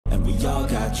We all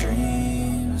got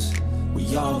dreams,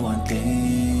 we all want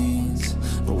things,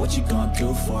 but what you gonna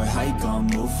do for it? How you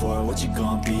gonna move for it? What you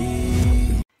gonna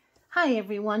be? Hi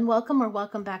everyone,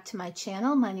 welcome back to my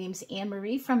channel. My name's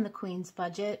Anne-Marie from the Queen's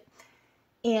Budget,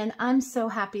 and I'm so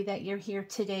happy that you're here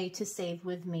today to save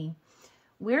with me.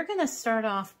 We're going to start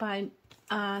off by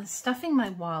stuffing my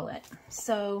wallet.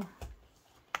 So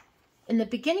in the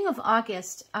beginning of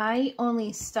August, I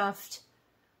only stuffed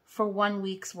for 1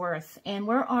 week's worth, and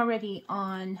we're already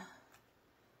on,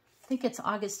 I think it's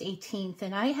August 18th,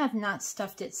 and I have not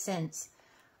stuffed it since.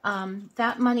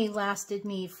 That money lasted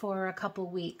me for a couple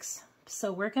weeks.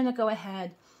 So we're going to go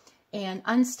ahead and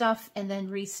unstuff and then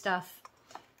restuff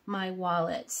my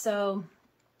wallet. So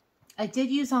I did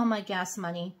use all my gas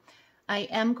money. I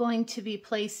am going to be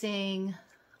placing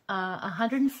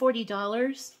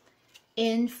 $140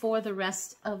 in for the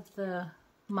rest of the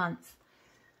month.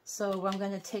 So I'm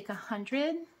going to take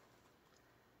 100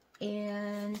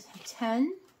 and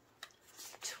 10,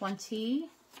 20,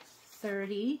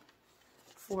 30,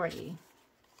 40.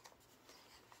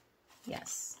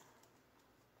 Yes.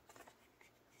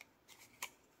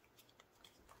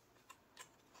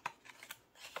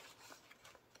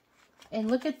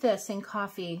 And look at this in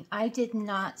coffee. I did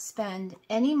not spend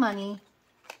any money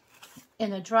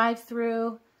in a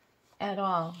drive-through at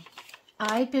all.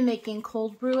 I've been making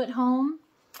cold brew at home,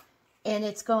 and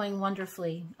it's going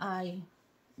wonderfully. I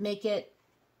make it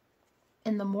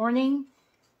in the morning,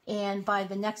 and by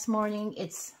the next morning,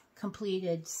 it's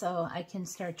completed, so I can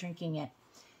start drinking it.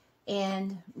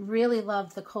 And really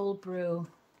love the cold brew.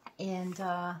 And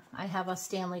I have a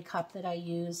Stanley cup that I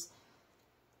use,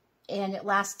 and it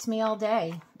lasts me all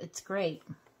day. It's great.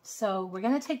 So we're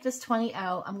going to take this 20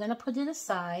 out. I'm going to put it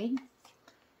aside,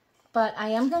 but I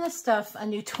am going to stuff a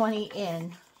new 20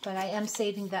 in, but I am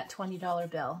saving that $20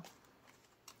 bill.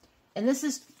 And this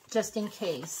is just in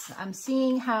case. I'm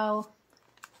seeing how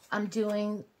I'm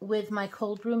doing with my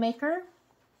cold brew maker.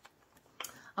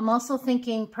 I'm also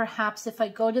thinking perhaps if I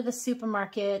go to the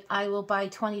supermarket, I will buy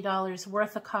 $20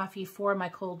 worth of coffee for my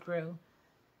cold brew.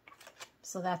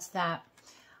 So that's that.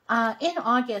 In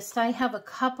August, I have a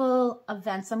couple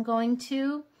events I'm going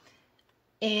to,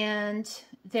 and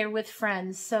they're with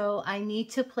friends. So I need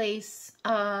to place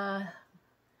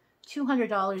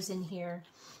 $200 in here.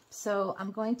 So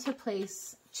I'm going to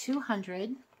place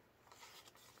 200.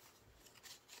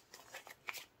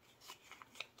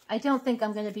 I don't think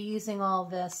I'm going to be using all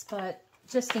this, but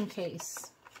just in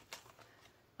case.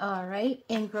 All right,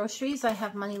 in groceries, I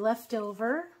have money left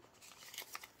over.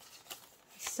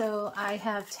 So I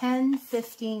have 10,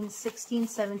 15, 16,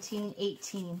 17,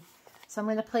 18. So I'm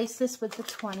going to place this with the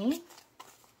 20.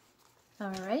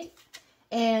 All right.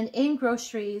 And in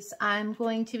groceries, I'm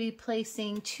going to be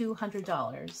placing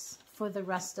 $200 for the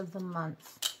rest of the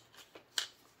month.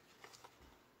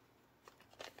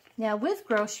 Now with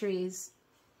groceries,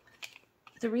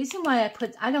 the reason why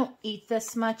I don't eat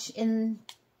this much in,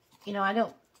 I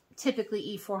don't typically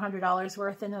eat $400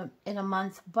 worth in a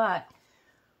month, but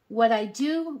what I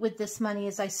do with this money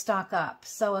is I stock up.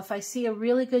 So if I see a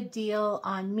really good deal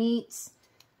on meats,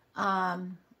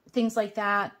 things like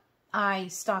that, I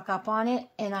stock up on it,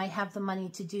 and I have the money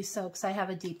to do so because I have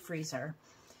a deep freezer.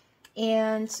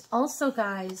 And also,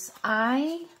 guys,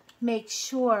 I make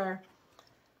sure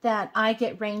that I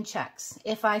get rain checks.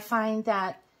 If I find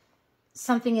that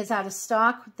something is out of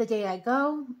stock the day I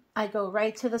go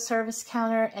right to the service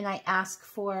counter and I ask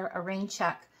for a rain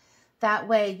check. That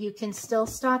way you can still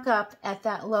stock up at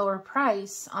that lower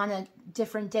price on a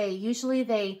different day. Usually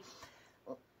the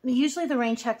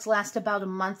rain checks last about a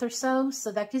month or so, so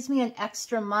that gives me an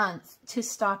extra month to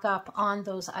stock up on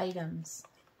those items.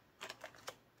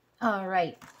 All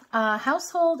right,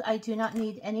 household, I do not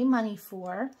need any money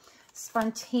for.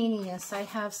 Spontaneous, I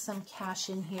have some cash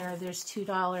in here. There's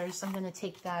 $2. I'm going to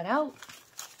take that out.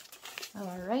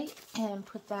 All right, and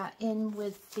put that in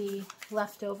with the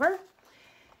leftover.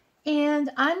 And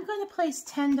I'm going to place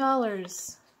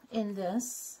 $10 in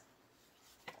this.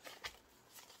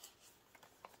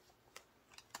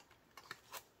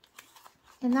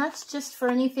 And that's just for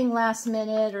anything last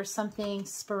minute or something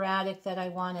sporadic that I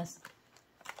want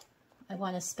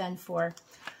to spend for.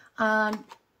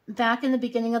 Back in the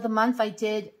beginning of the month, I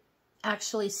did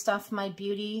actually stuff my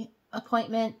beauty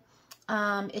appointment.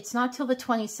 It's not till the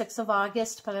 26th of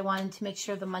August, but I wanted to make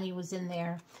sure the money was in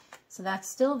there. So that's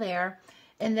still there.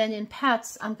 And then in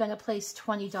pets, I'm going to place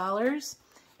 $20.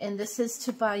 And this is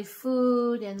to buy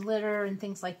food and litter and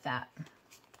things like that.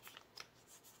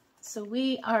 So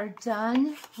we are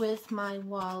done with my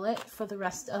wallet for the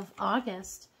rest of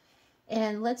August.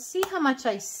 And let's see how much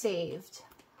I saved.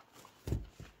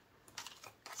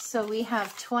 So we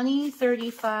have 20,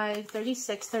 35,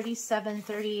 36, 37,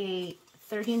 38,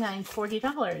 39,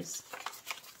 $40.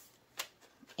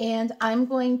 And I'm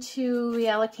going to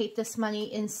reallocate this money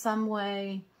in some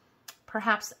way,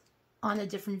 perhaps on a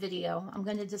different video. I'm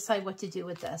going to decide what to do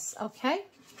with this, okay?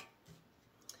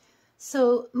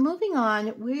 So moving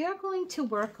on, we are going to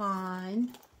work on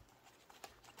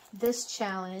this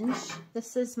challenge.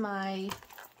 This is my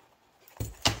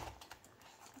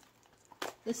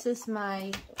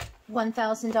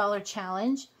 $1,000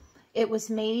 challenge. It was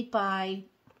made by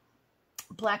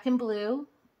Black and Blue,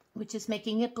 which is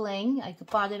Making It Bling. I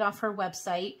bought it off her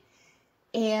website.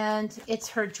 And it's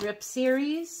her drip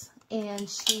series. And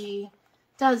she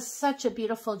does such a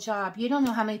beautiful job. You don't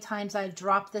know how many times I've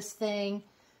dropped this thing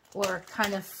or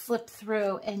kind of flipped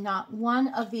through, and not one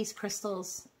of these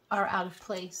crystals are out of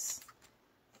place.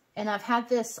 And I've had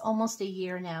this almost a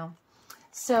year now.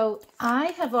 So I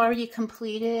have already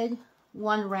completed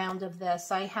one round of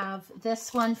this. I have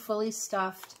this one fully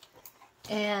stuffed,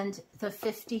 and the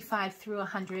 55 through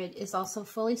 100 is also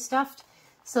fully stuffed.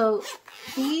 So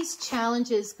these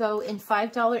challenges go in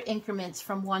 $5 increments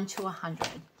from 1 to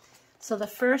 100. So the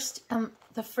first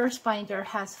binder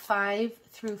has 5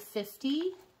 through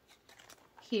 50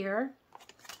 here,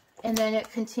 and then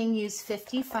it continues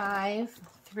 55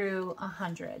 through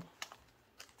 100,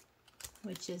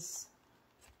 which is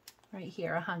right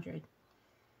here, 100.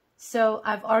 So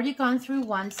I've already gone through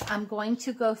once. I'm going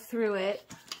to go through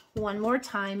it one more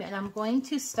time, and I'm going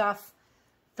to stuff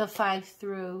the 5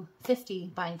 through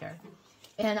 50 binder.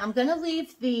 And I'm going to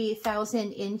leave the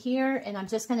 1,000 in here, and I'm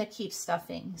just going to keep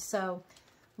stuffing. So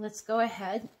let's go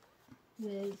ahead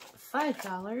with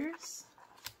 $5.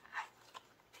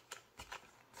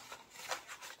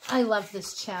 I love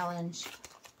this challenge.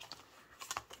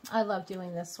 I love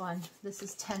doing this one. This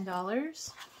is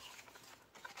 $10.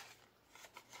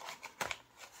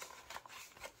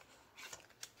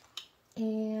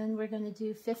 And we're going to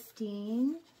do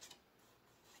 15.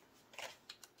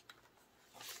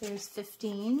 There's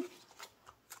 15.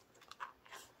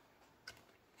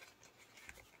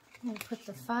 We'll put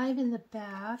the 5 in the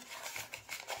back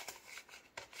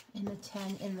and the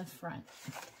 10 in the front.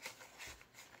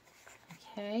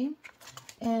 Okay,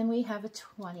 and we have a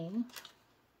 20.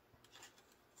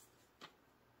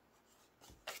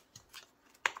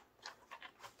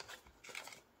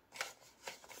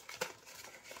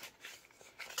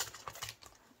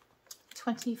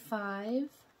 $25.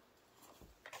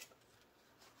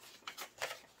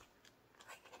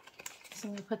 So I'm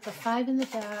going to put the 5 in the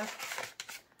back,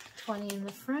 20 in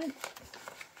the front.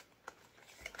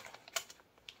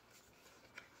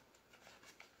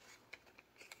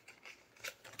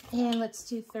 And let's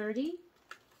do 30,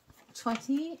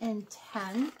 20, and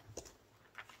 10.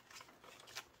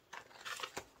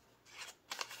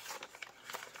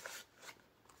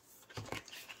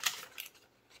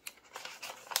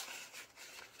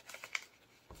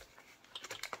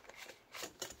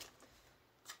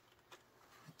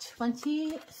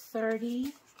 $20,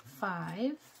 30,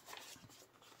 5.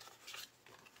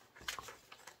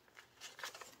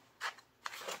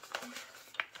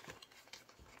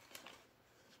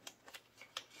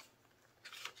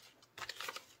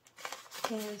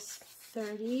 There's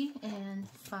 30 and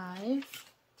 5.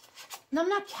 And I'm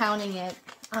not counting it.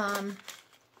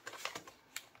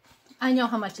 I know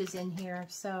how much is in here.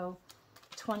 So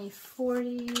 20,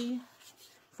 40,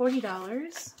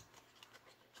 $40.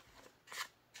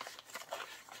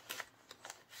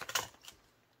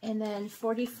 And then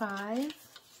 45.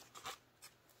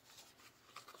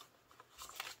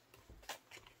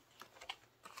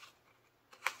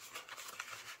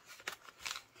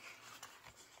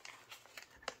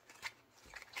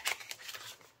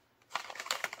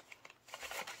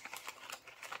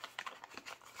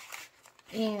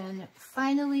 And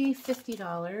finally,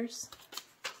 $50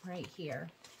 right here.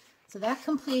 So that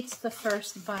completes the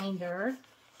first binder.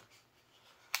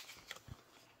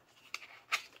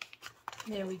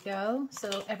 There we go.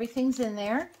 So everything's in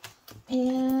there.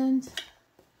 And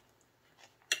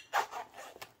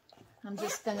I'm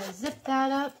just going to zip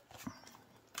that up.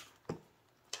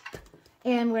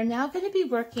 And we're now going to be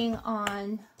working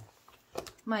on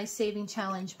my Saving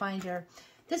Challenge binder.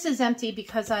 This is empty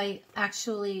because I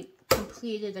actually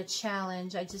completed a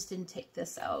challenge. I just didn't take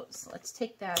this out. So let's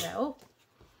take that out.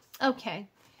 Okay.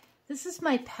 This is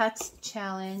my Pets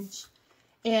challenge.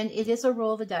 And it is a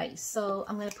roll of the dice. So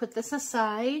I'm going to put this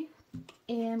aside.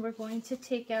 And we're going to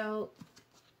take out...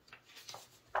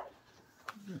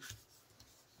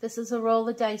 This is a roll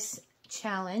of the dice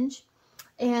challenge.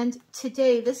 And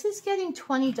today, this is getting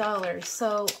 $20.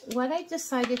 So what I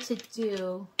decided to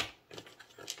do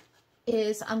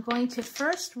is I'm going to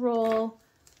first roll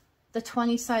the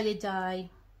 20-sided die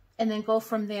and then go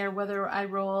from there, whether I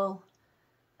roll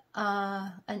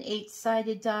an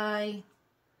 8-sided die,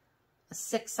 a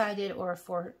 6-sided, or a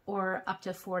 4, or up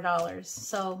to $4.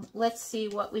 So let's see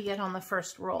what we get on the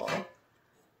first roll.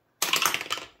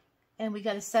 And we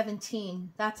got a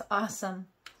 17. That's awesome.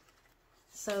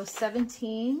 So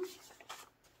 17,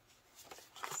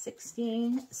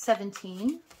 16,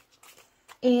 17.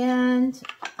 And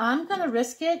I'm going to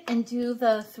risk it and do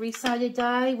the 3-sided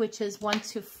die, which is 1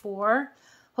 to 4.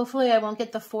 Hopefully I won't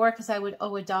get the 4 because I would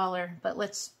owe $1, but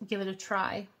let's give it a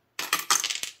try.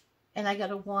 And I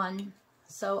got a 1.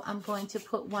 So I'm going to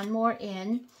put one more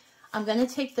in. I'm going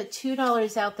to take the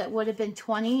 $2 out that would have been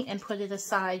 20 and put it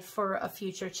aside for a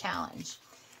future challenge.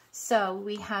 So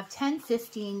we have 10,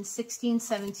 15, 16,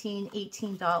 17,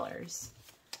 $18.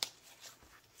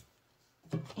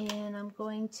 And I'm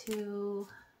going to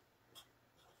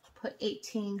put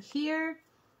 18 here.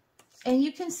 And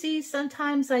you can see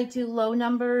sometimes I do low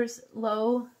numbers,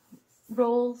 low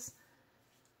rolls,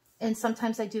 and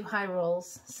sometimes I do high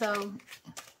rolls. So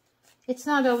it's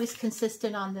not always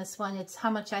consistent on this one. It's how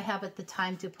much I have at the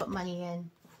time to put money in.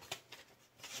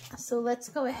 So let's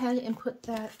go ahead and put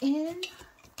that in.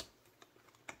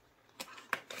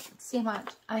 Let's see how much.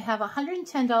 I have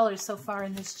 $110 so far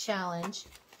in this challenge.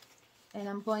 And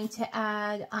I'm going to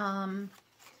add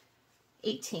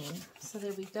 18. So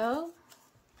there we go.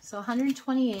 So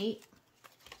 128.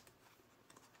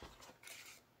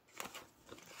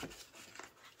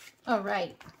 All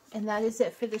right. And that is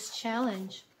it for this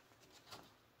challenge.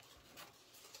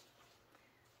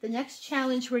 The next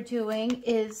challenge we're doing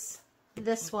is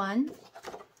this one.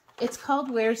 It's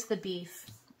called Where's the Beef?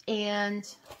 And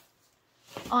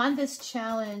on this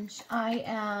challenge, I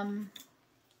am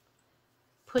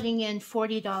putting in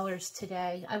 $40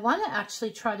 today. I want to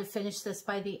actually try to finish this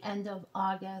by the end of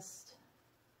August.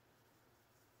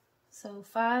 So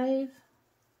 5,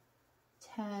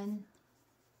 10,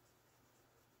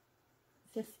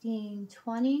 15,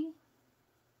 20,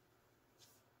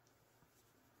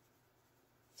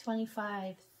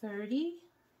 25, 30,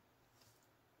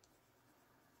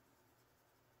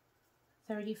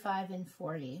 35, and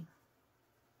 40.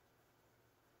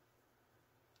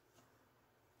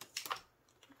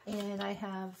 And I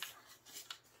have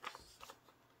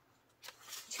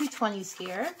 2 20s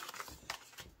here.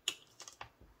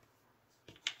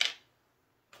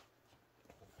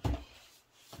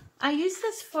 I use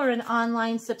this for an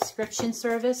online subscription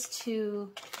service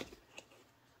to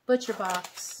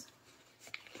ButcherBox.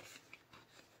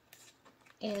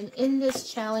 And in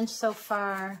this challenge so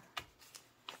far,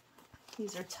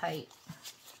 these are tight.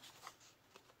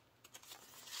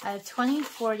 I have 20,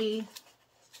 40,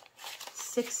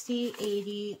 60,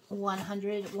 80,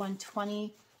 100,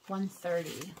 120,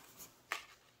 130.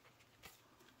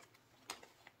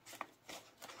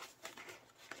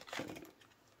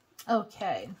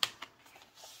 Okay.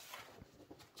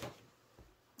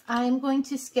 I'm going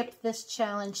to skip this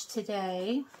challenge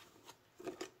today,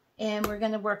 and we're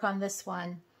going to work on this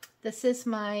one. This is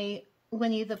my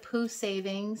Winnie the Pooh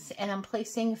savings, and I'm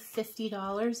placing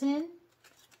 $50 in.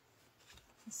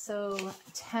 So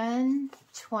 10,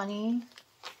 20,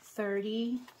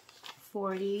 30,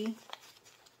 40,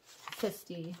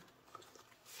 50.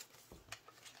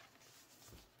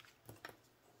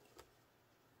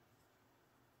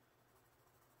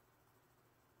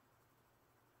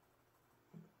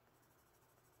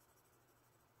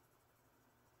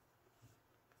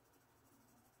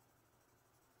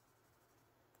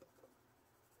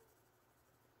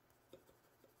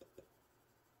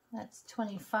 That's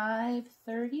 25,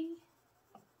 30,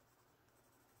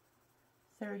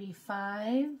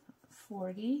 35,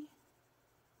 40,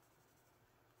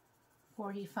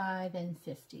 45, and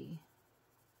 50.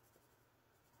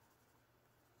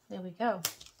 There we go.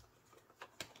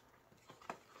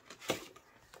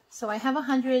 So I have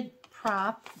 100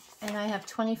 prop, and I have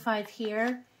 25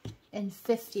 here and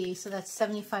 50, so that's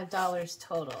 $75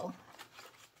 total.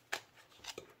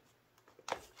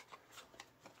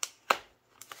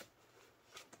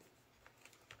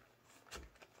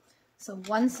 So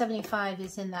 175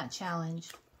 is in that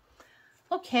challenge.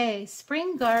 Okay,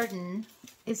 Spring Garden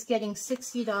is getting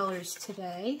 $60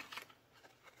 today.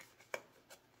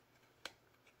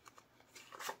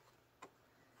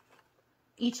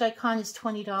 Each icon is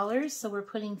 $20, so we're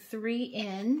putting 3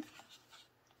 in.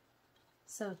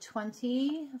 So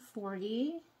 20,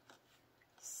 40,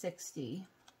 60.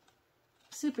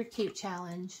 Super cute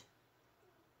challenge.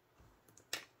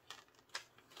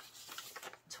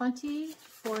 20,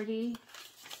 40,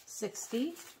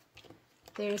 60.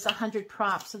 There's 100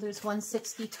 props, so there's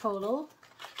 160 total.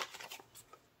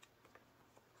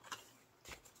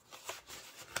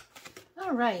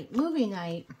 All right, movie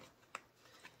night.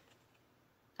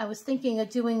 I was thinking of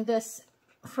doing this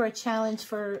for a challenge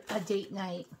for a date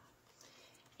night.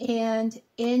 And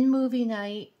in movie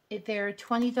night, they're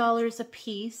 $20 a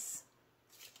piece.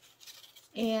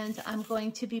 And I'm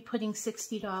going to be putting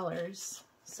 $60.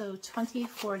 So 20,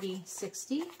 40,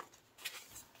 60.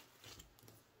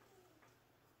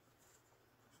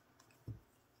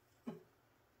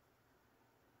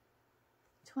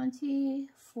 $20,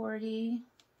 $40,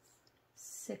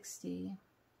 $60.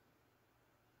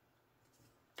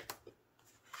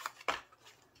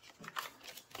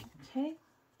 Okay.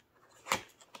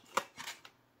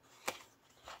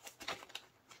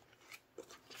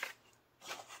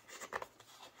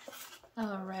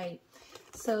 All right.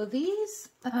 So these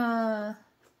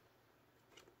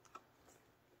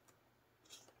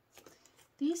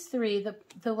three,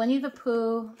 the Winnie the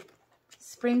Pooh,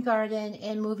 Spring Garden,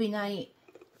 and Movie Night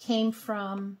came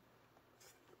from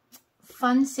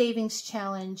Fun Savings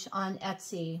Challenge on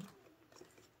Etsy.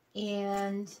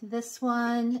 And this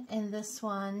one and this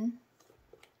one,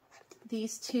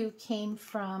 these two came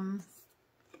from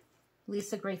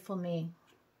Lisa Grateful Me.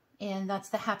 And that's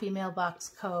the Happy Mailbox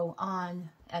Co. on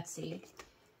Etsy.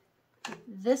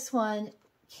 This one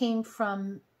came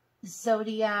from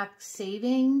Zodiac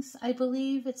Savings, I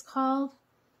believe it's called.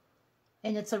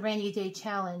 And it's a rainy day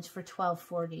challenge for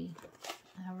 $12.40.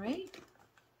 All right.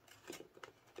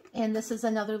 And this is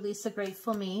another Lisa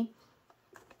Grateful Me.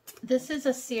 This is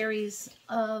a series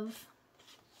of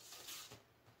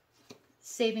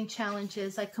saving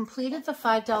challenges. I completed the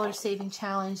 $5 saving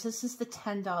challenge. This is the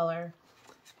 $10.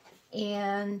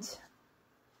 And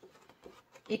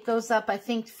it goes up, I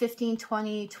think, 15,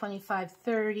 20, 25,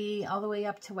 30, all the way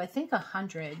up to, I think,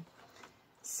 100.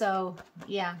 So,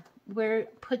 yeah, we're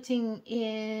putting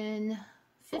in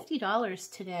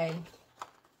 $50 today.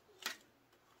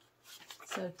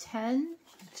 So 10,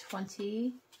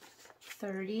 20,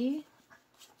 30,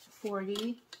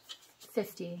 40,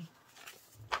 50.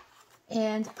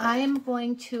 And I am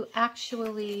going to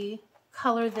actually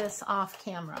color this off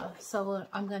camera. So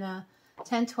I'm going to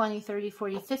 10, 20, 30,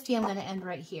 40, 50. I'm going to end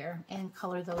right here and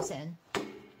color those in.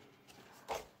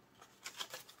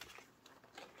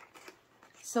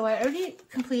 So I already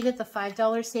completed the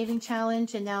 $5 saving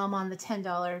challenge, and now I'm on the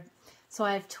 $10. So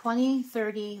I have $20,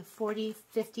 $30, $40,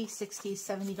 $50, $60,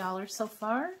 $70 so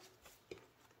far.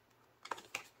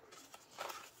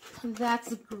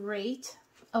 That's great.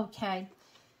 Okay.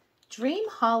 Dream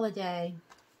Holiday.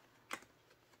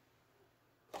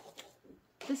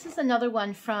 This is another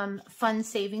one from Fun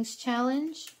Savings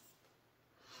Challenge.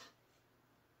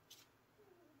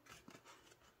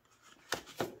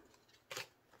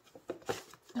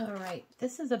 All right,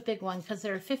 this is a big one because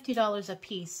they're $50 a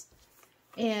piece.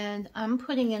 And I'm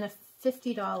putting in a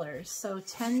 $50. So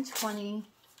 10, 20,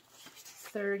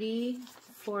 30,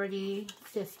 40,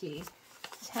 50.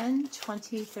 10,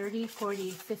 20, 30,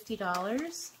 40,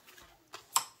 $50.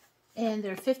 And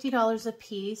they're $50 a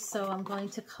piece, so I'm going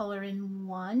to color in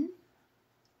one.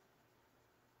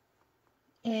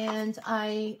 And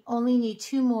I only need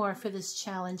 2 more for this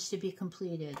challenge to be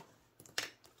completed.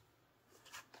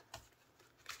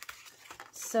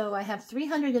 So I have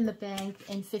 $300 in the bank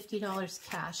and $50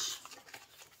 cash.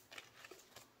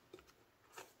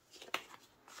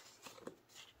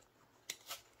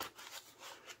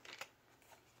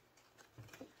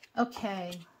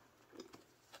 Okay.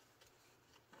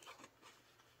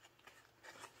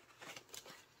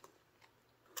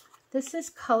 This is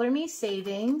Color Me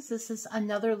Savings. This is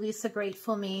another Lisa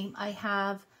Grateful Me. I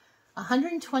have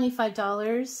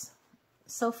 $125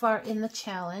 so far in the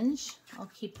challenge.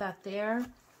 I'll keep that there.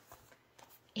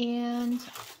 And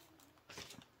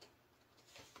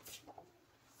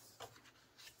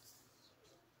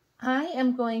I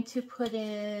am going to put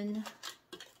in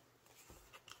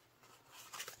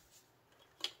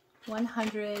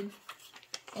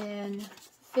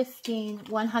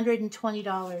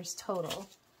 $120 total.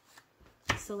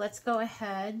 So let's go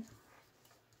ahead.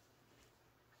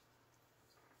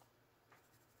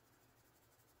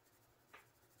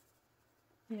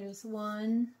 There's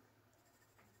 1,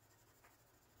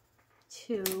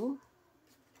 2,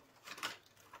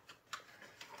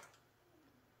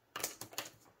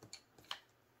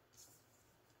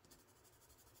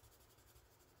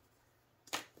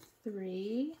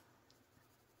 3,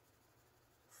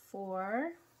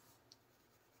 4,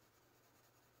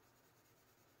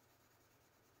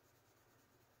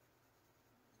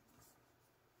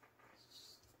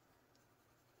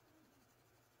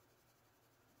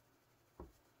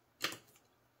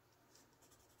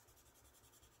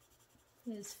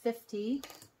 50.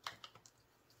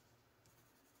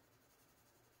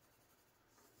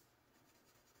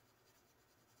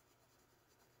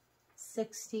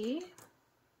 $60.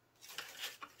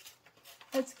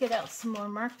 Let's get out some more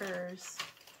markers.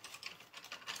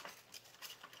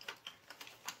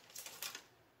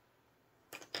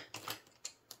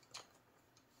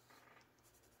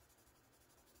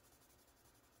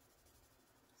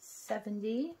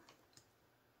 $70.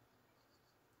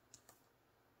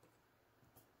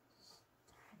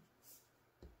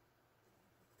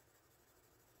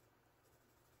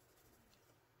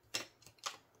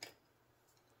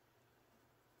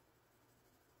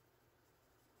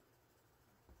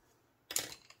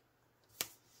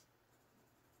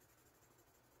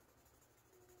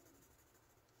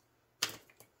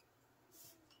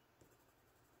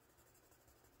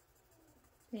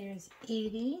 There's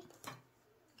 80.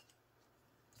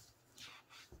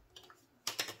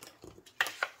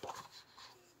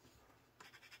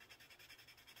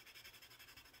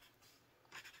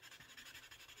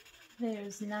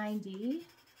 There's 90.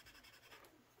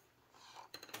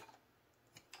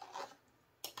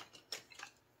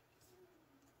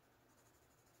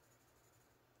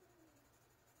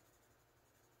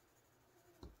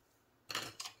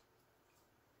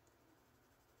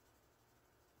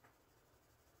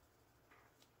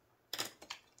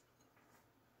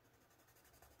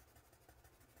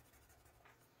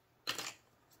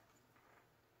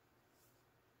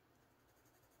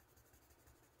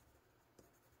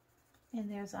 And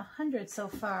there's 100 so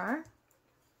far.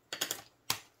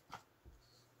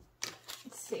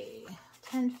 Let's see,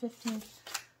 10, 15,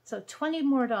 so $20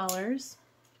 more.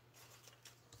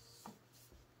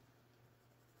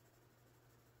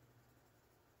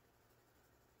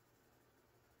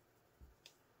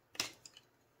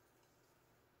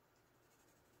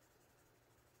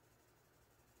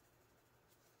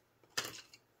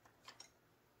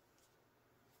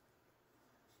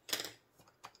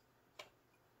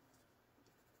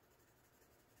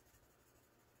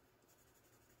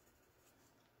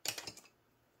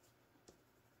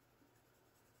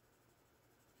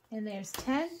 And there's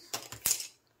 10.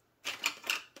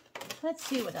 Let's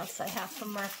see what else I have for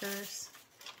markers.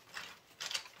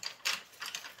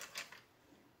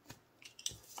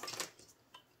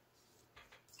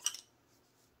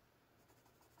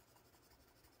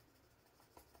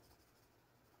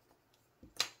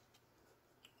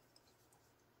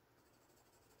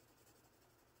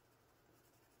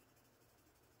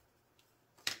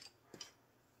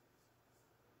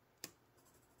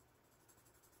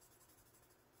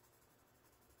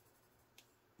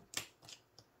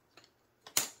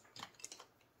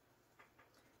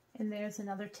 And there's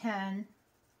another 10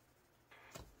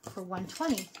 for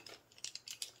 120.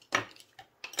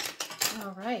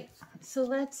 All right, so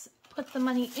let's put the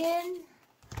money in.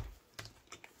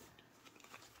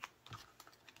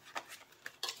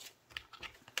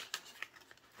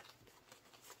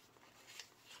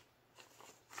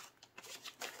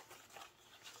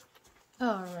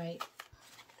 All right.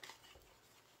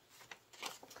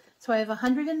 So I have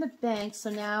 100 in the bank, so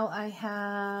now I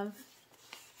have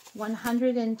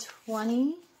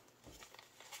 120,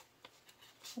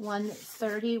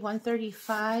 130,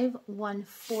 135,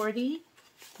 140,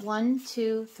 1,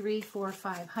 2, 3, 4,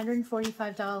 5,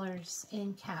 $145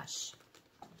 in cash.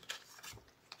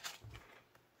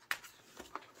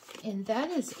 And that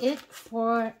is it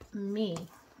for me.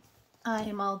 I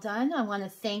am all done. I want to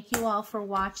thank you all for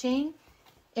watching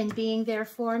and being there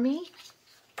for me.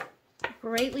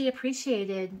 Greatly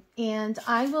appreciated. And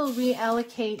I will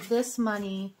reallocate this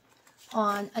money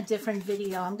on a different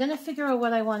video. I'm going to figure out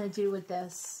what I want to do with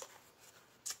this.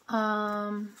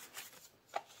 Yeah,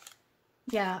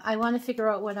 I want to figure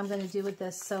out what I'm going to do with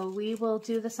this. So we will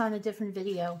do this on a different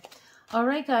video. All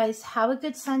right, guys. Have a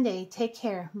good Sunday. Take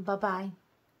care. Bye-bye.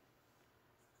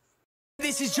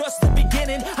 This is just the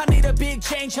beginning. I need a big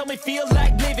change, help me feel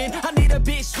like living. I need a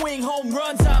big swing, home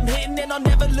runs I'm hitting, and I'll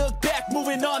never look back,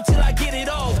 moving on till I get it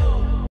all.